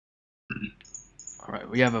All right,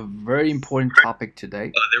 we have a very important topic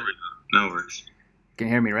today. Oh, there we go. Now it works. You can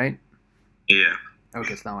hear me, right? Yeah.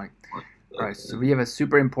 Okay, it's not like. All right, so we have a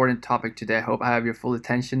super important topic today. I hope I have your full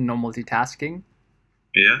attention, no multitasking.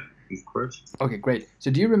 Yeah, of course. Okay, great. So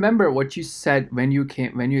do you remember what you said when you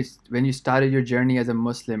came when you started your journey as a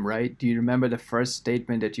Muslim, right? Do you remember the first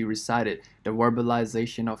statement that you recited, the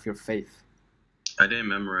verbalization of your faith? I didn't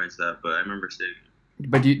memorize that, but I remember saying it.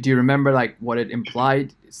 But do you remember like what it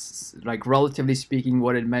implied, like relatively speaking,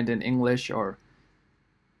 what it meant in English or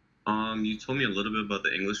You told me a little bit about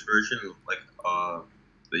the English version, like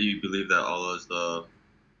that you believe that Allah is the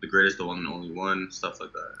greatest, the one and only one, stuff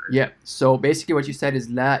like that, right? yeah. So basically, what you said is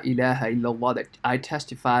La ilaha illallah. That I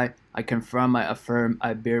testify, I confirm, I affirm,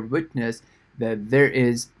 I bear witness that there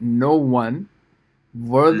is no one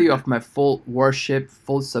worthy Mm-hmm. of my full worship,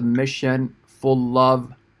 full submission, full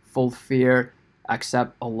love, full fear,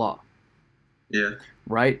 except Allah. Yeah.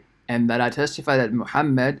 Right? And that I testify that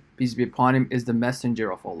Muhammad, peace be upon him, is the messenger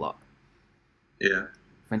of Allah. Yeah.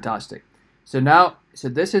 Fantastic. So now, so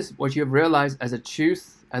this is what you have realized as a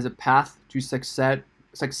truth, as a path to success.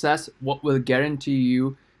 Success, what will guarantee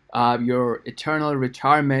you your eternal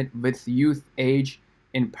retirement with youth age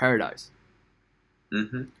in paradise,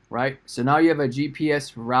 Mm-hmm. right? So now you have a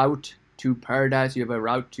GPS route to paradise. You have a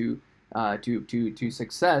route to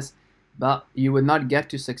success, but you will not get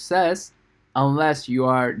to success unless you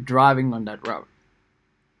are driving on that route.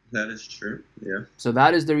 That is true. Yeah. So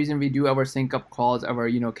that is the reason we do our sync up calls, our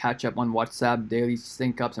catch up on WhatsApp, daily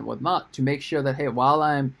sync ups and whatnot, to make sure that hey, while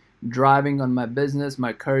I'm driving on my business,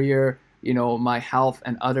 my career, my health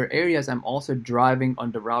and other areas, I'm also driving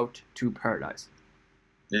on the route to paradise.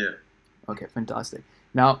 Yeah. Okay, fantastic.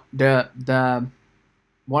 Now the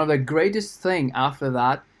one of the greatest thing after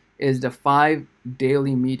that is the 5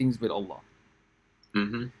 daily meetings with Allah.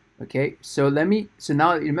 Mm-hmm. Okay, so let me. So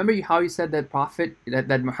now remember how you said that Prophet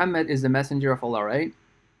that Muhammad is the messenger of Allah, right?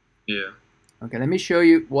 Yeah. Okay, let me show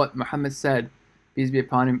you what Muhammad said, peace be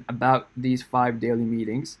upon him, about these 5 daily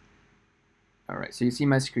meetings. All right, so you see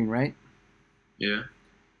my screen, right? Yeah.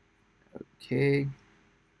 Okay.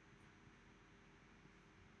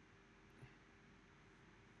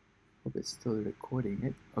 Hope it's still recording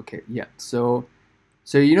it. Okay, yeah. So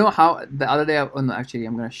you know how the other day? Oh no, actually,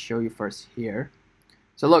 I'm gonna show you first here.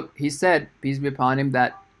 So look, he said, peace be upon him,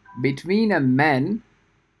 that between a man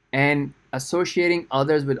and associating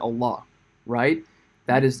others with Allah, right?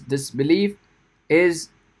 That is disbelief, is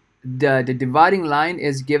the dividing line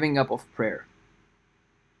is giving up of prayer,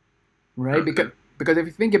 right? Okay. Because if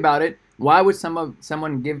you think about it, why would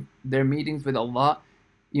someone give their meetings with Allah?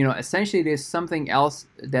 Essentially there's something else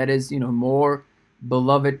that is more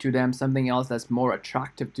beloved to them, something else that's more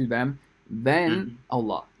attractive to them than Mm-hmm.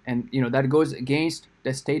 Allah. And that goes against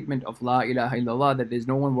the statement of La ilaha illallah, that there's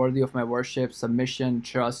no one worthy of my worship, submission,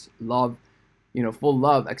 trust, love, full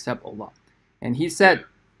love except Allah. And he Yeah. said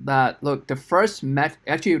that look, the first met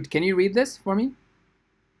actually, can you read this for me?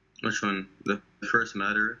 Which one? The first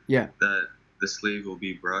matter Yeah, that the slave will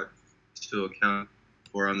be brought to account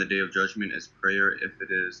for on the day of judgment is prayer. If it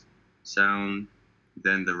is sound,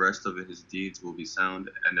 then the rest of his deeds will be sound,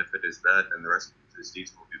 and if it is bad, then the rest of his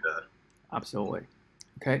deeds will be bad. absolutely.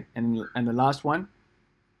 Okay, and the last one.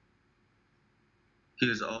 He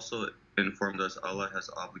has also informed us Allah has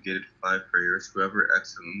obligated 5 prayers. Whoever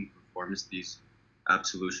excellently performs these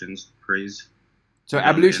absolutions, praise So them in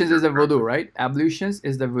ablutions is their the wudu, right? Ablutions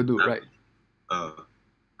is the wudu, right? uh,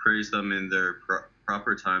 praise them in their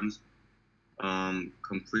proper times,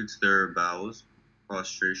 completes their bows,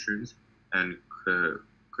 prostrations, and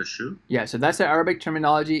khushu. Yeah, so that's the Arabic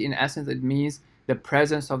terminology. In essence, it means the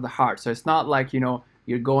presence of the heart. So it's not like,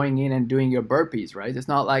 you're going in and doing your burpees, right? It's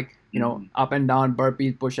not like, Mm-hmm. up and down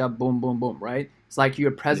burpees, push up, boom, boom, boom, right? It's like you're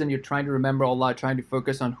present, you're trying to remember Allah, trying to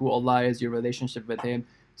focus on who Allah is, your relationship with Him,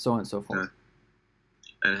 so on and so forth.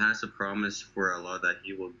 Yeah. And has a promise for Allah that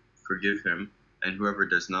He will forgive him, and whoever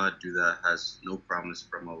does not do that has no promise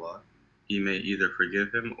from Allah. He may either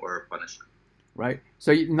forgive him or punish him. Right?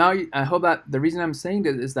 So now I hope that the reason I'm saying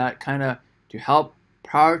this is that kind of to help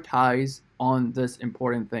prioritize on this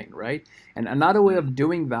important thing, right? And another way of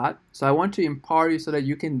doing that, so I want to empower you so that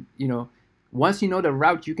you can, once you know the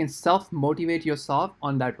route, you can self motivate yourself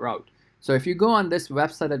on that route. So if you go on this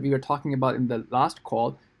website that we were talking about in the last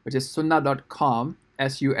call, which is sunnah.com,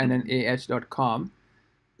 sunnah.com,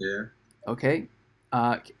 Yeah. okay?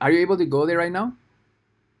 Are you able to go there right now?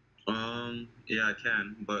 Yeah, I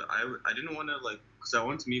can, but I didn't want to because I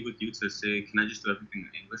want to meet with you to say, can I just do everything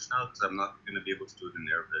in English now? Because I'm not gonna be able to do it in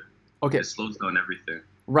Arabic. Okay, It slows down everything.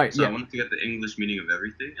 right, So I yeah. wanted to get the English meaning of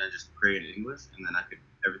everything and just pray in English, and then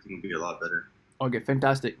everything would be a lot better. Okay,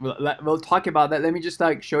 fantastic. We'll talk about that. Let me just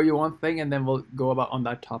like show you one thing, and then we'll go about on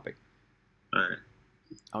that topic. All right.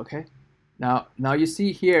 Okay. Now you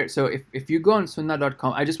see here. So if you go on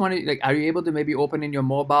sunnah.com, I just want to like, are you able to maybe open in your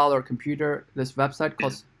mobile or computer this website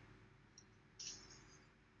called?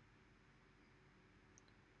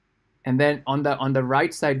 And then on the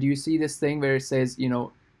right side, do you see this thing where it says,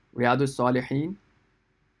 Riyadus Salihin?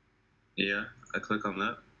 Yeah, I click on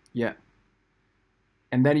that. Yeah.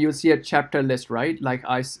 And then you'll see a chapter list, right? Like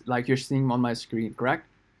you're seeing on my screen, correct?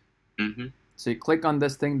 Mm-hmm. So you click on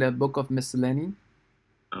this thing, the Book of Miscellany.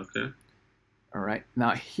 Okay. All right.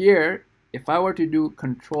 Now here, if I were to do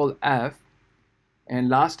Control F, and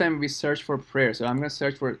last time we searched for prayer, so I'm going to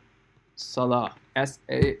search for Salah,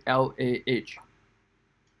 S-A-L-A-H.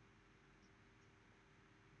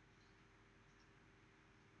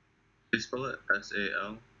 You spell it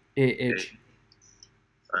S-A-L? A-H.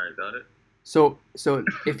 All right, got it. So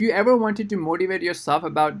if you ever wanted to motivate yourself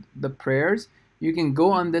about the prayers, you can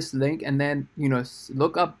go on this link and then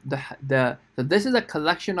look up so this is a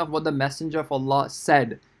collection of what the Messenger of Allah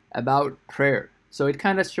said about prayer. So it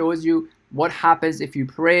kind of shows you what happens if you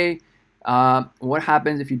pray, what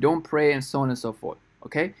happens if you don't pray, and so on and so forth.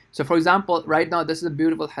 Okay. So for example, right now this is a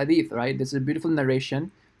beautiful hadith, right? This is a beautiful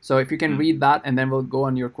narration. So if you can read that, and then we'll go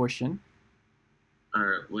on your question. All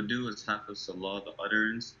right. Wudu is half of salah, the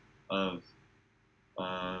utterance of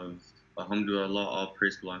Alhamdulillah, all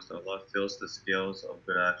praise belongs to Allah, fills the scales of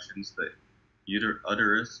good actions, the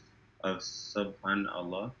utterance of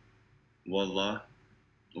Subhanallah, Wallah,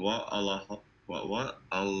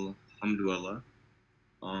 Alhamdulillah.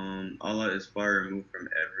 Allah is far removed from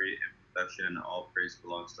every imperfection, and all praise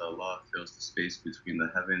belongs to Allah, fills the space between the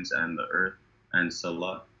heavens and the earth, and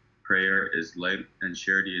Salah. Prayer is light, and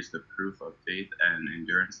charity is the proof of faith, and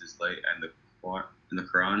endurance is light, and the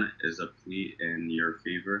Quran is a plea in your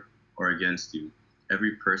favor or against you.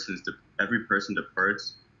 Every person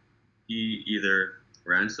departs, he either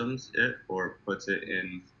ransoms it or puts it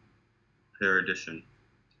in perdition.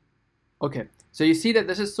 Okay, so you see that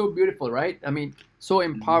this is so beautiful, right? I mean, so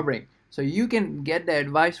empowering. So you can get the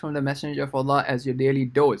advice from the Messenger of Allah as your daily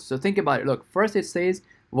dose. So think about it. Look, first it says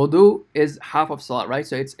wudu is half of salah, right?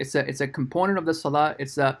 So it's a component of the salah.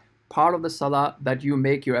 It's a part of the salah that you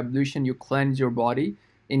make your ablution, you cleanse your body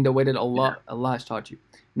in the way that Allah has taught you.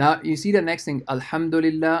 Now you see the next thing,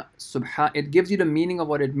 Alhamdulillah, it gives you the meaning of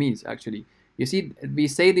what it means actually. You see, we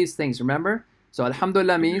say these things, remember? So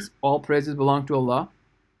Alhamdulillah means all praises belong to Allah.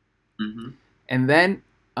 Mm-hmm. And then,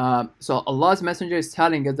 so Allah's Messenger is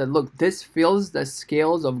telling us that, look, this fills the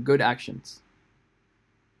scales of good actions.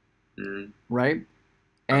 Right?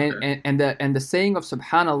 And the saying of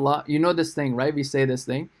Subhanallah, you know this thing, right? We say this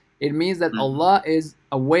thing. It means that Allah is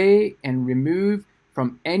away and removed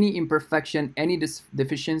from any imperfection, any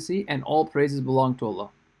deficiency, and all praises belong to Allah.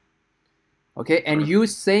 Okay, and you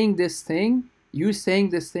saying this thing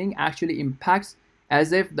actually impacts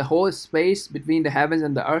as if the whole space between the heavens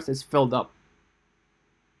and the earth is filled up.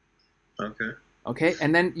 Okay. Okay,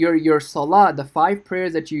 and then your salah, the 5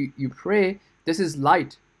 prayers that you pray, this is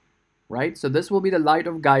light, right? So this will be the light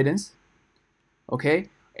of guidance. Okay,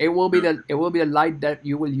 it will be the light that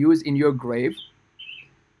you will use in your grave.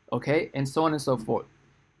 Okay, and so on and so forth.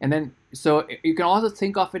 And then, so you can also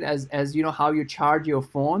think of it as how you charge your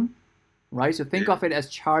phone, right? So think of it as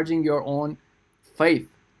charging your own faith.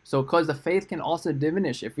 So because the faith can also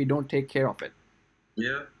diminish if we don't take care of it.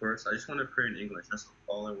 Yeah, of course. I just want to pray in English. That's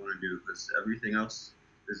all I want to do, because everything else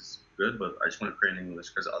is good, but I just want to pray in English,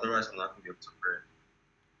 because otherwise I'm not going to be able to pray.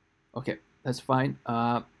 Okay, that's fine.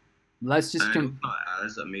 Let's just... It's not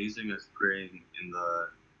as amazing as praying in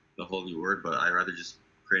the Holy Word, but I'd rather just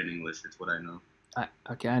pray in English. It's what I know.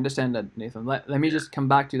 Okay, I understand that, Nathan. Let me just come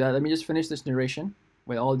back to that. Let me just finish this narration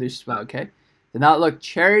with all this, okay? So now look,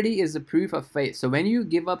 charity is a proof of faith. So when you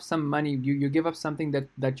give up some money, you give up something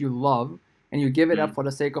that you love, and you give it up for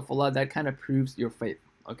the sake of Allah, that kind of proves your faith,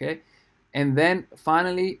 okay? And then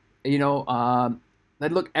finally,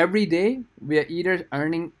 that look, every day we are either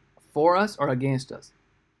earning for us or against us,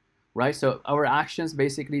 right? So our actions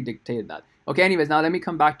basically dictate that. Okay, anyways, now let me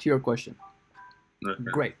come back to your question. Okay.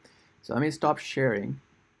 Great. So let me stop sharing.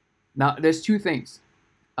 Now, there's 2 things.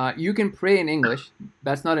 You can pray in English.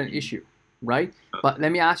 That's not an issue, right? But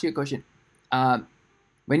let me ask you a question.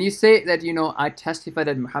 When you say that, I testify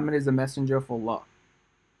that Muhammad is the messenger of Allah.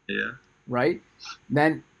 Yeah. Right?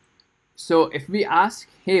 Then, so if we ask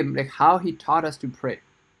him, like, how he taught us to pray,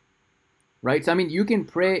 right? So, I mean, you can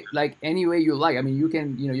pray like any way you like. I mean, you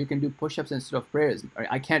can do push-ups instead of prayers.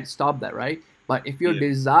 I can't stop that, right? But if your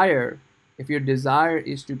desire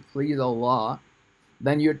is to please Allah,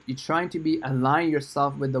 then you're trying to be align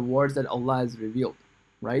yourself with the words that Allah has revealed,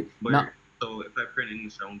 right? But Now, so if I pray in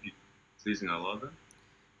English, I won't be pleasing Allah then?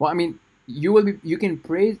 well, I mean, you can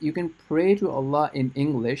pray to Allah in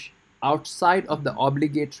English outside of the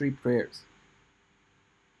obligatory prayers.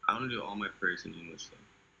 I want to do all my prayers in English though.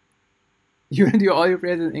 You can do all your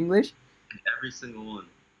prayers in English? Every single one.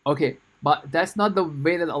 Okay, but that's not the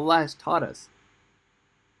way that Allah has taught us.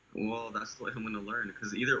 Well, that's what I'm gonna learn.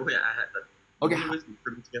 Because either way, I had that. Okay. The only way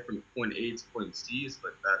for me to get from point A to point C is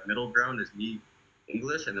like that middle ground is me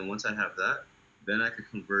English, and then once I have that, then I could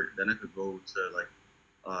convert. Then I could go to like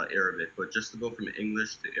Arabic. But just to go from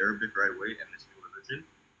English to Arabic right away and this new religion,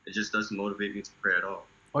 it just doesn't motivate me to pray at all.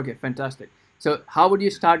 Okay, fantastic. So how would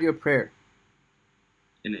you start your prayer?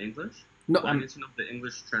 In English? No, I need to know the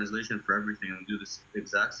English translation for everything and do the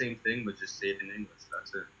exact same thing, but just say it in English.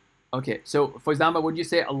 That's it. Okay, so for example, would you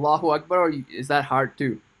say Allahu Akbar, or is that hard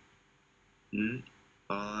too? No,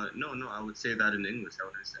 I would say that in English. I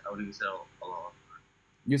wouldn't even say Allah.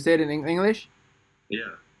 You say it in English?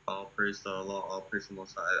 Yeah, all praise to Allah, all praise to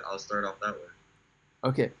Most High. I'll start off that way.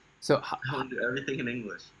 Okay, so I'll do everything in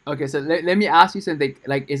English. Okay, so let me ask you something.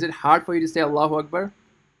 Like, is it hard for you to say Allahu Akbar?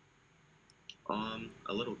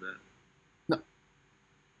 A little bit. No.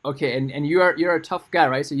 Okay, and you're a tough guy,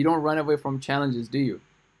 right? So you don't run away from challenges, do you?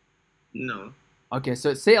 No. Okay,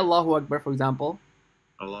 so say Allahu Akbar, for example.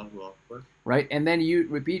 Allahu Akbar. Right, and then you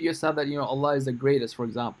repeat yourself that Allah is the greatest, for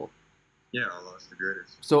example. Yeah, Allah is the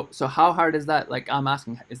greatest. So how hard is that? Like, I'm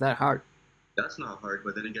asking, is that hard? That's not hard,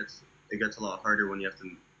 but then it gets a lot harder when you have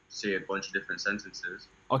to say a bunch of different sentences.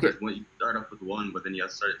 Okay. Because when you start off with one, but then you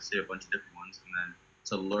have to start to say a bunch of different ones, and then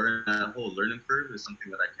to learn that whole learning curve is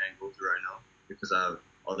something that I can't go through right now because I have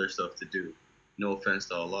other stuff to do. No offense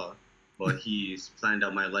to Allah, but He's planned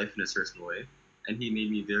out my life in a certain way, and He made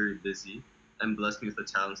me very busy and blessed me with the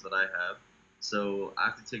talents that I have. So I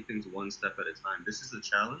have to take things one step at a time. This is a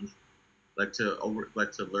challenge,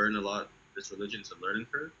 to learn a lot. This religion is a learning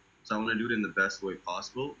curve. So I want to do it in the best way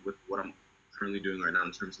possible with what I'm currently doing right now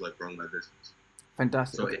in terms of like growing my business.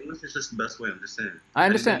 Fantastic. So English is just the best way. I'm just saying. I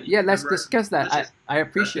understand. Yeah, let's discuss that. I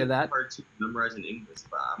appreciate that. Hard to memorize in English,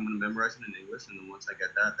 but I'm gonna memorize it in English, and then once I get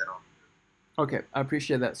that, then I'll. Okay, I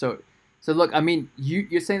appreciate that. So look, I mean,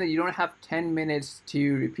 you're saying that you don't have 10 minutes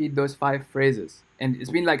to repeat those 5 phrases, and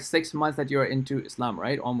it's been like 6 months that you're into Islam,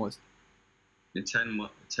 right? Almost. In 10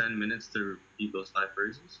 minutes to repeat those 5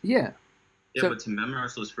 phrases. Yeah. Yeah, but to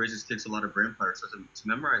memorize those phrases takes a lot of brain power. So to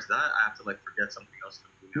memorize that, I have to like forget something else.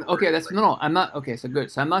 Okay, that's no. I'm not. Okay, so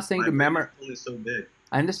good. So I'm not saying to memorize. Only so big.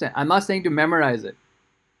 I understand. I'm not saying to memorize it.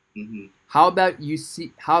 Mm-hmm. How about you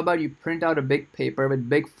print out a big paper with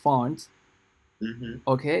big fonts,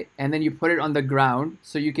 okay, and then you put it on the ground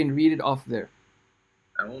so you can read it off there.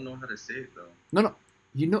 I won't know how to say it though. No.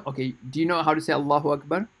 You know? Okay. Do you know how to say Allahu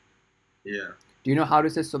Akbar? Yeah. Do you know how to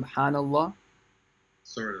say Subhanallah?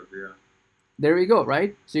 Sort of, yeah. There we go,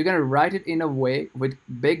 right? So you're gonna write it in a way with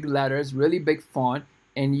big letters, really big font,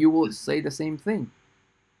 and you will say the same thing.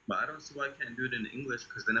 But I don't see why I can't do it in English,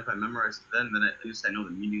 because then if I memorize it then at least I know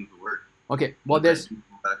the meaning of the word. Okay, well there's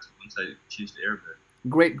back to once I change to Arabic.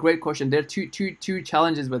 Great question. There are two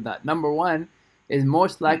challenges with that. Number one is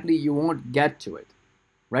most likely you won't get to it,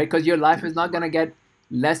 right? Because your life is not gonna get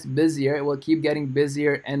less busier. It will keep getting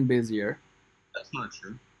busier and busier. That's not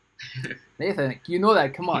true. Nathan, you know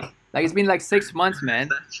that. Come on. Like, it's been like 6 months, man.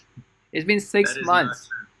 It's been 6 months.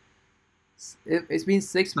 It's been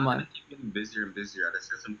 6 months. I'm gonna keep getting busier and busier. At a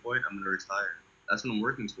certain point, I'm gonna retire. That's what I'm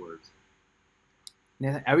working towards.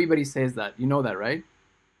 Nathan, everybody says that. You know that, right?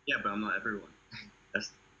 Yeah, but I'm not everyone.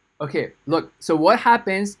 Okay. Look. So what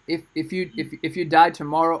happens if you die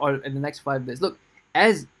tomorrow or in the next 5 days? Look,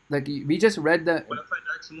 as like we just read the. What if I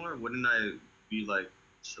die tomorrow? Wouldn't I be like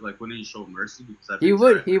wouldn't he show mercy because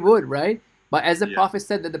he would, right? But as the Prophet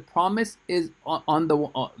said, that the promise is on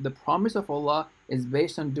the promise of Allah is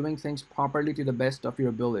based on doing things properly to the best of your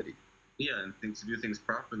ability. Yeah, and to do things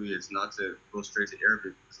properly is not to go straight to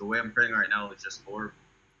Arabic, because the way I'm praying right now is just horrible.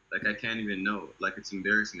 Like, I can't even know. Like, it's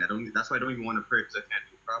embarrassing. That's why I don't even want to pray, because I can't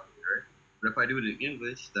do it properly, right? But if I do it in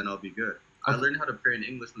English, then I'll be good. Okay. I learned how to pray in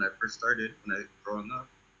English when I first started, when I was growing up.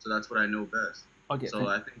 So that's what I know best. Okay. So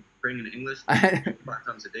I think praying in English 5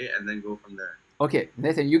 times a day and then go from there. Okay,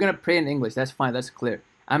 Nathan, you're gonna pray in English. That's fine. That's clear.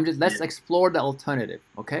 Let's explore the alternative.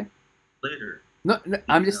 Okay. Later. No,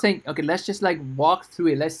 I'm just saying. Okay, let's just like walk through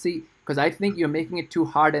it. Let's see, because I think you're making it too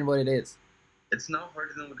hard than what it is. It's not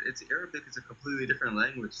harder than what it's Arabic. It's a completely different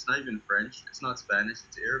language. It's not even French. It's not Spanish.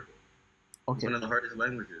 It's Arabic. Okay. It's one of the hardest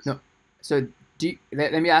languages. No. So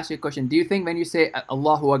let me ask you a question. Do you think when you say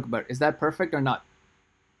Allahu Akbar, is that perfect or not?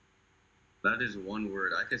 That is one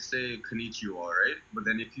word. I could say konnichiwa, right? But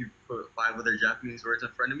then if you put 5 other Japanese words in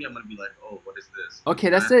front of me, I'm gonna be like, oh, what is this? Okay,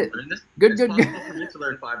 And I that's have to it. learn this. Good, It's good, good. possible for me to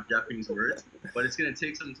learn 5 Japanese words, but it's gonna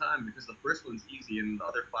take some time because the first one's easy and the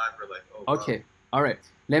other 5 are like, oh wow. Okay, all right.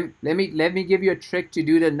 Let me give you a trick to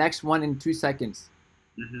do the next one in 2 seconds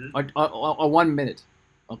Mhm. or 1 minute.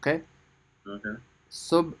 Okay. Okay.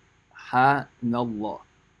 Subhanallah.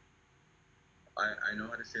 I know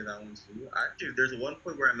how to say that one too. Actually, there's one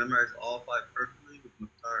point where I memorized all 5 perfectly with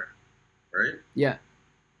Mukhtar, right? Yeah.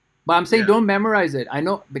 But I'm saying Yeah. don't memorize it. I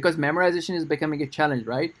know because memorization is becoming a challenge,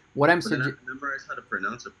 right? What I'm But then I suggesting. have to memorize how to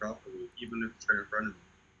pronounce it properly, even if it's right in front of me.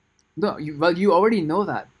 No, well, you already know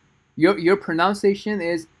that. Your pronunciation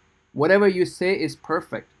is whatever you say is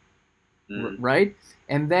perfect, Mm. right?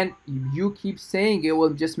 And then you keep saying it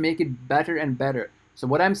will just make it better and better. So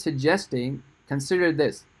what I'm suggesting, consider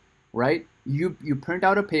this, right? You print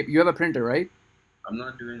out a paper. You have a printer, right? I'm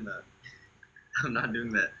not doing that. I'm not doing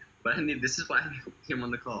that. But I need. This is why I came on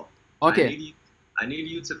the call. I Okay. need you. I need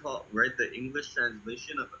you to write the English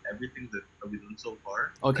translation of everything that we've done so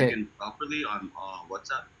far, Okay. like properly on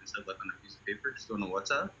WhatsApp instead of like on a piece of paper. Just go on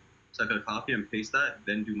WhatsApp, so I can copy and paste that,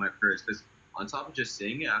 then do my prayers. Because on top of just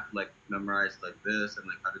saying it, I have to like memorize like this and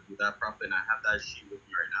like how to do that properly. And I have that sheet with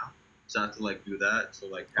me right now, so I have to like do that. So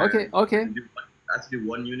like Okay. Okay. I have to do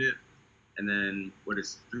 1 unit, and then what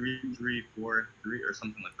is 3, 3, 4, 3 or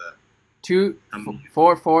something like that. Two, How many?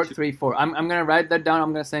 4, 4, 3, 4. I'm gonna write that down.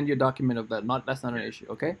 I'm gonna send you a document of that. That's not an Yeah. issue.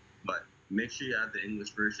 Okay. But make sure you add the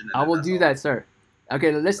English version. And I then will that's do all. that, sir.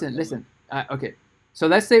 Okay. Listen. Okay. So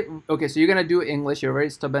let's say okay. So you're gonna do English. You're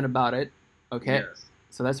very stubborn about it. Okay. Yes.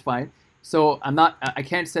 So that's fine. So I'm not. I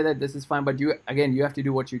can't say that this is fine. But you again, you have to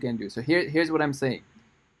do what you can do. So here's what I'm saying.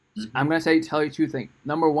 I'm gonna tell you 2 things.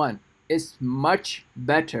 Number one, it's much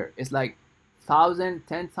better. It's like 1,000,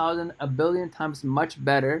 10,000, a billion times much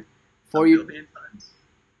better for you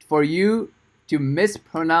to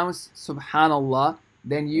mispronounce Subhanallah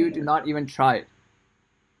than you do not even try it.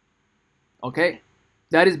 Okay,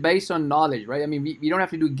 that is based on knowledge, right? I mean, we don't have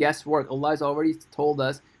to do guesswork. Allah has already told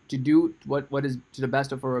us to do what is to the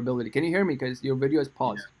best of our ability. Can you hear me? Because your video is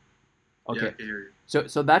paused. Yeah. Okay. Yeah, I can hear you.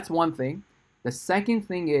 So that's one thing. The second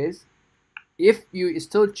thing is, if you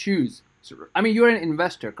still choose, I mean, you're an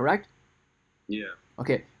investor, correct? Yeah.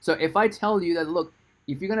 Okay. So if I tell you that, look,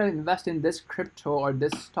 if you're gonna invest in this crypto or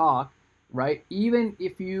this stock, right? Even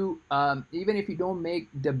if you don't make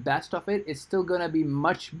the best of it, it's still gonna be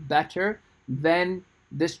much better than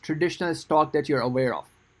this traditional stock that you're aware of.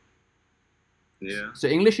 Yeah. So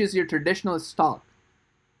English is your traditional stock.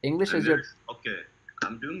 English is your okay.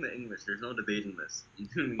 I'm doing the English. There's no debating this.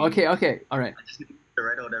 okay. Okay. All right. I just need to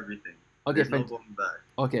write out everything. Okay. There's no going back.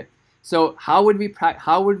 Okay. So how would we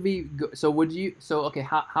how would we go, so would you so okay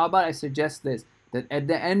how about I suggest this, that at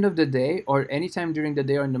the end of the day or anytime during the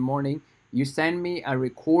day or in the morning you send me a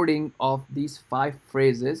recording of these 5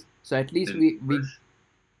 phrases, so at least we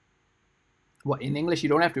well, in English you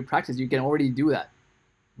don't have to practice, you can already do that,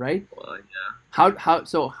 right? Well, yeah.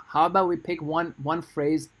 How about we pick one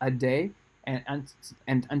phrase a day, and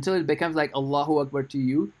until it becomes like Allahu Akbar to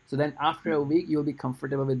you. So then after a week you'll be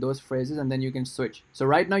comfortable with those phrases, and then you can switch. So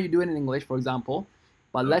right now you do it in English, for example,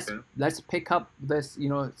 but let's pick up this.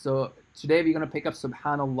 So today we're gonna pick up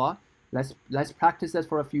Subhanallah. Let's practice that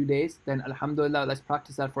for a few days. Then Alhamdulillah, let's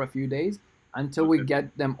practice that for a few days until we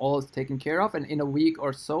get them all taken care of. And in a week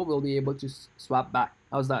or so we'll be able to swap back.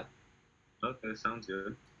 How's that? Okay, sounds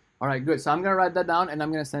good. All right, good. So I'm gonna write that down and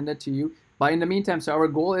I'm gonna send it to you. But in the meantime, so our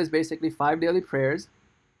goal is basically 5 daily prayers.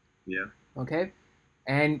 Yeah. Okay.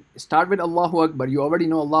 And start with Allahu Akbar. You already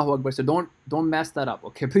know Allahu Akbar, so don't mess that up.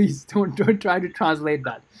 Okay, please don't try to translate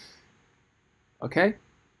that. Okay.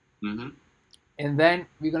 And then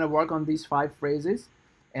we're gonna work on these 5 phrases,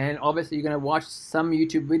 and obviously you're gonna watch some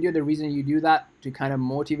YouTube video. The reason you do that to kind of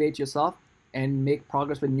motivate yourself and make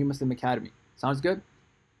progress with New Muslim Academy. Sounds good?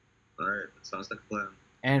 All right, that sounds like a plan.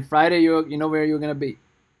 And Friday, you know where you're gonna be.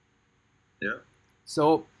 Yeah.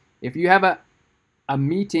 So if you have a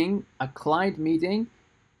meeting, a client meeting,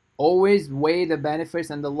 always weigh the benefits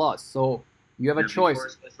and the loss. So you have a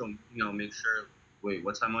choice. Make sure. Wait,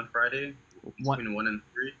 what time on Friday? Between 1 and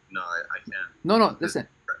 3? No, I can't. No. Listen,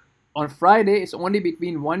 on Friday it's only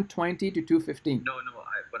between 1:20 to 2:15. No,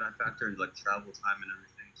 but I factor in like travel time and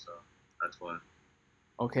everything, so that's why.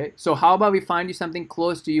 Okay, so how about we find you something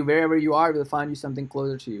close to you, wherever you are, we'll find you something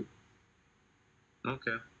closer to you.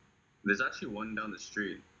 Okay. There's actually one down the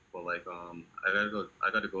street, but like I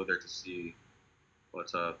gotta go there to see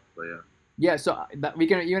what's up. But yeah. Yeah, so that we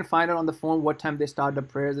can even find out on the phone what time they start the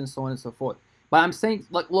prayers and so on and so forth. But I'm saying,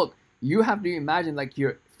 look, you have to imagine like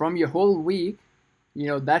from your whole week, You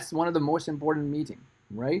know, that's one of the most important meeting,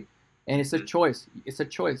 right? And it's a Mhm. choice. It's a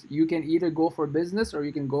choice. You can either go for business or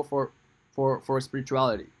you can go for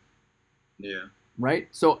spirituality, Yeah. right?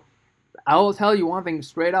 So I will tell you one thing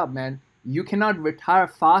straight up, man. You cannot retire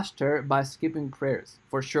faster by skipping prayers,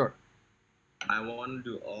 for sure. I want to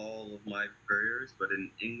do all of my prayers, but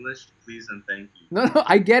in English, please and thank you. No, no,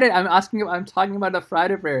 I get it. I'm talking about the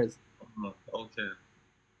Friday prayers. Oh, okay.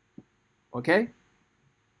 Okay?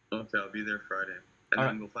 Okay, I'll be there Friday. And All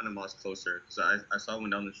right. then we'll find a mosque closer. Because I saw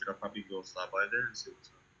one down the street. I'll probably go stop by there and see what's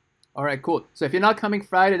up. All right, cool. So if you're not coming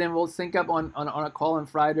Friday, then we'll sync up on a call on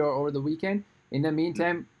Friday or over the weekend. In the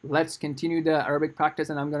meantime, let's continue the Arabic practice,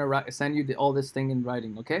 and I'm gonna send you all this thing in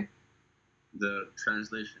writing. Okay? The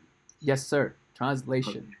translation. Yes, sir. Okay,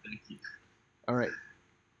 Translation. thank you. All right.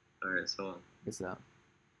 All right, so Peace out.